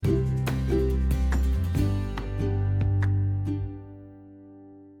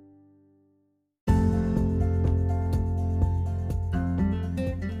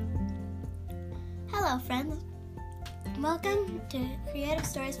to Creative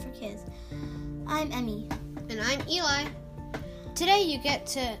Stories for Kids. I'm Emmi. And I'm Eli. Today you get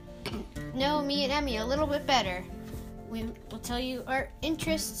to know me and Emmi a little bit better. We will tell you our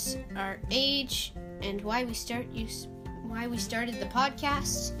interests, our age, and why we started the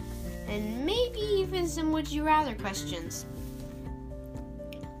podcast, and maybe even some would you rather questions.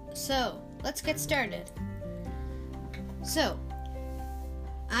 So, let's get started. So,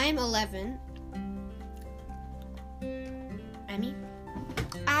 I'm 11. Emmi?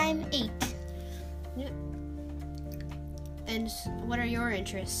 I'm 8. Yep. And what are your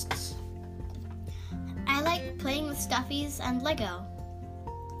interests? I like playing with stuffies and Lego.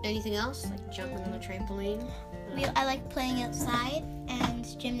 Anything else? Like jumping on the trampoline? I like playing outside and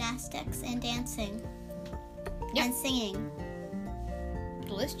gymnastics and dancing. Yep. And singing.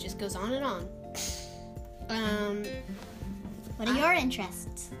 The list just goes on and on. What are your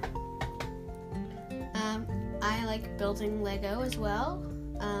interests? I like building Lego as well,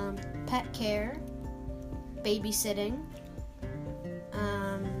 pet care, babysitting,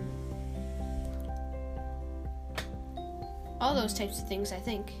 all those types of things, I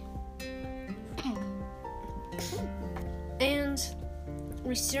think. And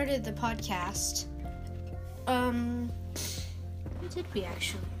we started the podcast. What did we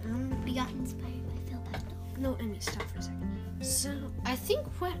actually? We got inspired by Phil Bechdel. No, Emmi, stop for a second. So, I think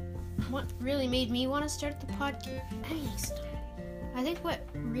what really made me want to start the podcast... I think what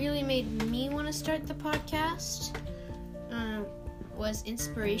really made me want to start the podcast was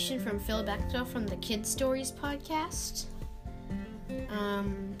inspiration from Phil Bechdel from the Kid Stories podcast.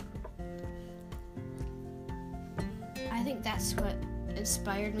 I think that's what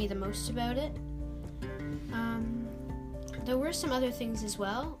inspired me the most about it. There were some other things as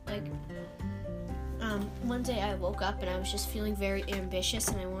well, like one day I woke up and I was just feeling very ambitious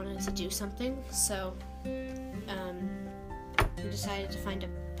and I wanted to do something, so we decided to find a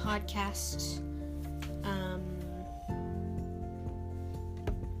podcast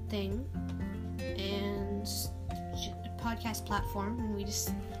thing and a podcast platform, and we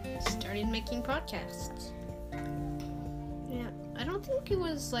just started making podcasts. Yeah, I don't think it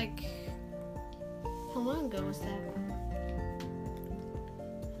was like, how long ago was that?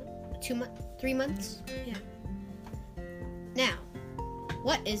 3 months? Yeah. Now,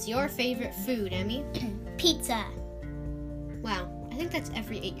 what is your favorite food, Emmi? Pizza. Wow, I think that's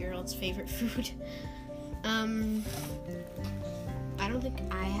every 8-year-old's favorite food. I don't think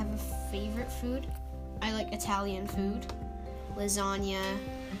I have a favorite food. I like Italian food, lasagna.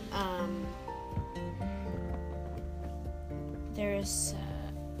 There's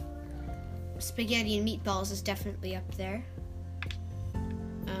spaghetti and meatballs is definitely up there.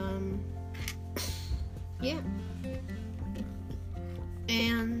 Yeah.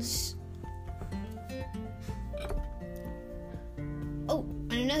 And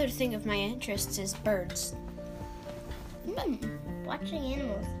another thing of my interests is birds. Watching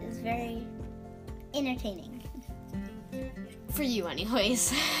animals is very entertaining. For you,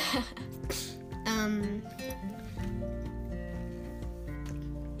 anyways.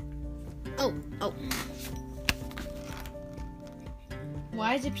 Oh.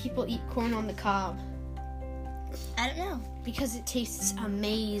 Why do people eat corn on the cob? I don't know. Because it tastes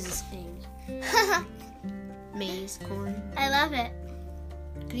amazing. Maize, corn. I love it.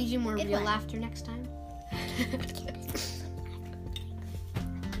 Could you do more Good real one. laughter next time?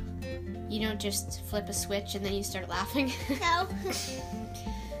 You don't just flip a switch and then you start laughing? No.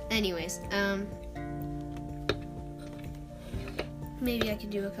 Anyways, maybe I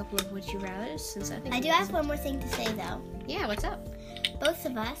could do a couple of would you rather, since I think I do have one more thing to say, though. Yeah, what's up? Both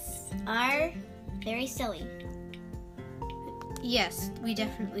of us are very silly. Yes, we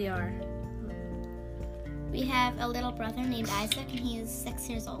definitely are. We have a little brother named Isaac, and he is 6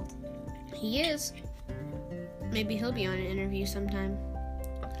 years old. He is. Maybe he'll be on an interview sometime.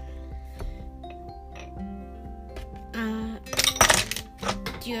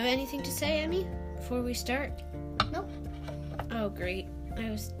 Do you have anything to say, Emmi, before we start? Nope. Oh, great.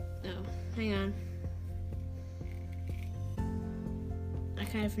 Hang on. I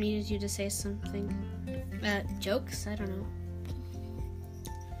kind of needed you to say something. Jokes? I don't know.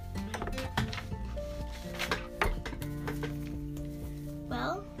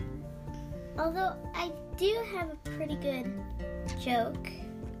 Well, although I do have a pretty good joke.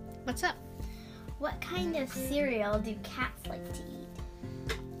 What's up? What kind of cereal do cats like to eat?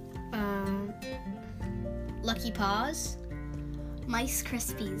 Lucky Paws? Mice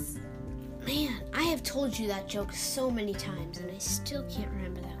Krispies. Man, I have told you that joke so many times, and I still can't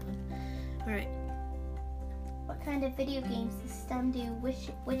remember that one. All right. What kind of video games does STEM do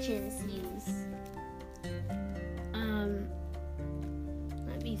witches use?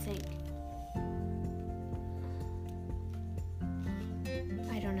 think?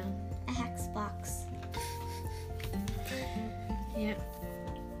 I don't know. A hex box. Yeah.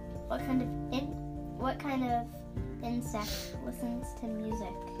 What kind of insect listens to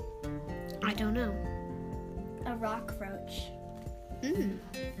music? I don't know. A rock roach.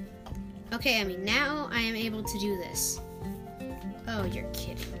 Okay, Emmy, now I am able to do this. Oh, you're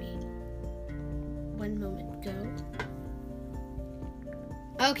kidding me. One moment, go.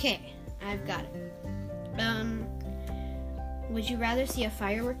 Okay, I've got it. Would you rather see a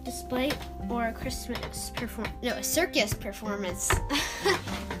firework display or a a circus performance?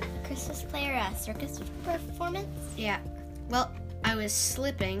 Christmas play or a circus performance? Yeah. Well, I was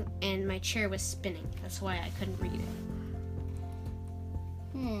slipping and my chair was spinning. That's why I couldn't read it.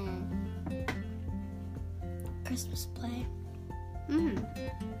 Christmas play.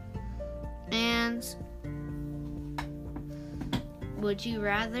 And would you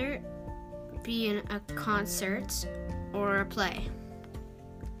rather be in a concert or a play?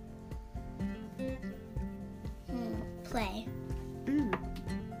 Play.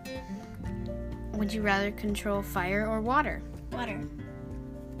 Would you rather control fire or water? Water.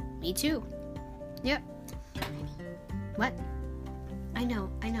 Me too. Yep. What? I know.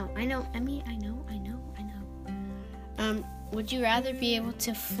 Emmy, I know. Would you rather be able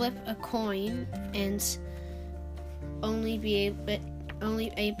to flip a coin and only be able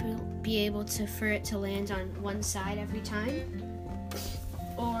for it to land on one side every time,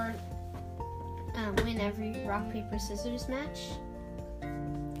 or win every rock paper scissors match?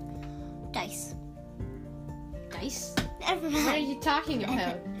 Dice. Dice? Never mind. What are you talking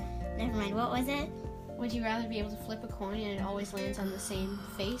about? Never mind. What was it? Would you rather be able to flip a coin and it always lands on the same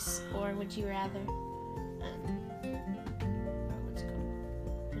face, or would you rather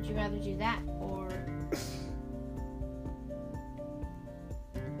would you rather do that, or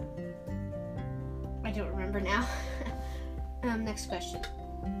I don't remember now. Next question.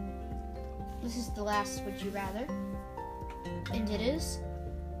 This is the last would you rather, and it is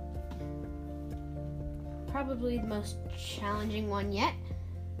probably the most challenging one yet.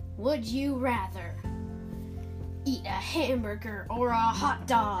 Would you rather eat a hamburger or a hot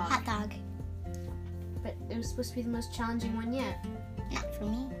dog? Hot dog. But it was supposed to be the most challenging one yet. Not for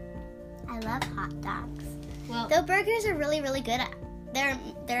me. I love hot dogs. Well, though burgers are really, really good.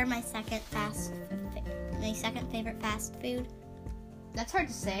 They're my second favorite fast food. That's hard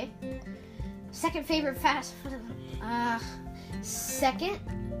to say. Second favorite fast food. Second.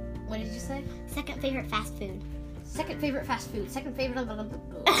 What did you say? Second favorite fast food. Second favorite fast food. Second favorite.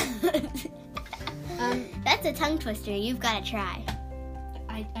 That's a tongue twister. You've got to try.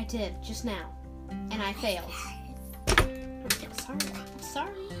 I did just now, and I failed.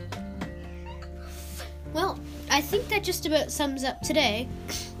 Sorry. Well, I think that just about sums up today.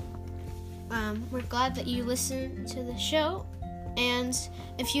 We're glad that you listened to the show, and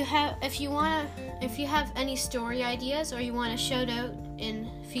if you have any story ideas or you want a shout out in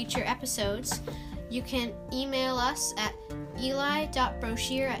future episodes, you can email us at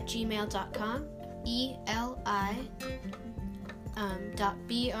eli.brochure@gmail.com.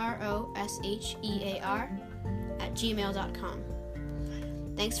 eli.broshear@gmail.com.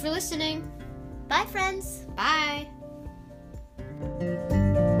 Thanks for listening. Bye, friends. Bye.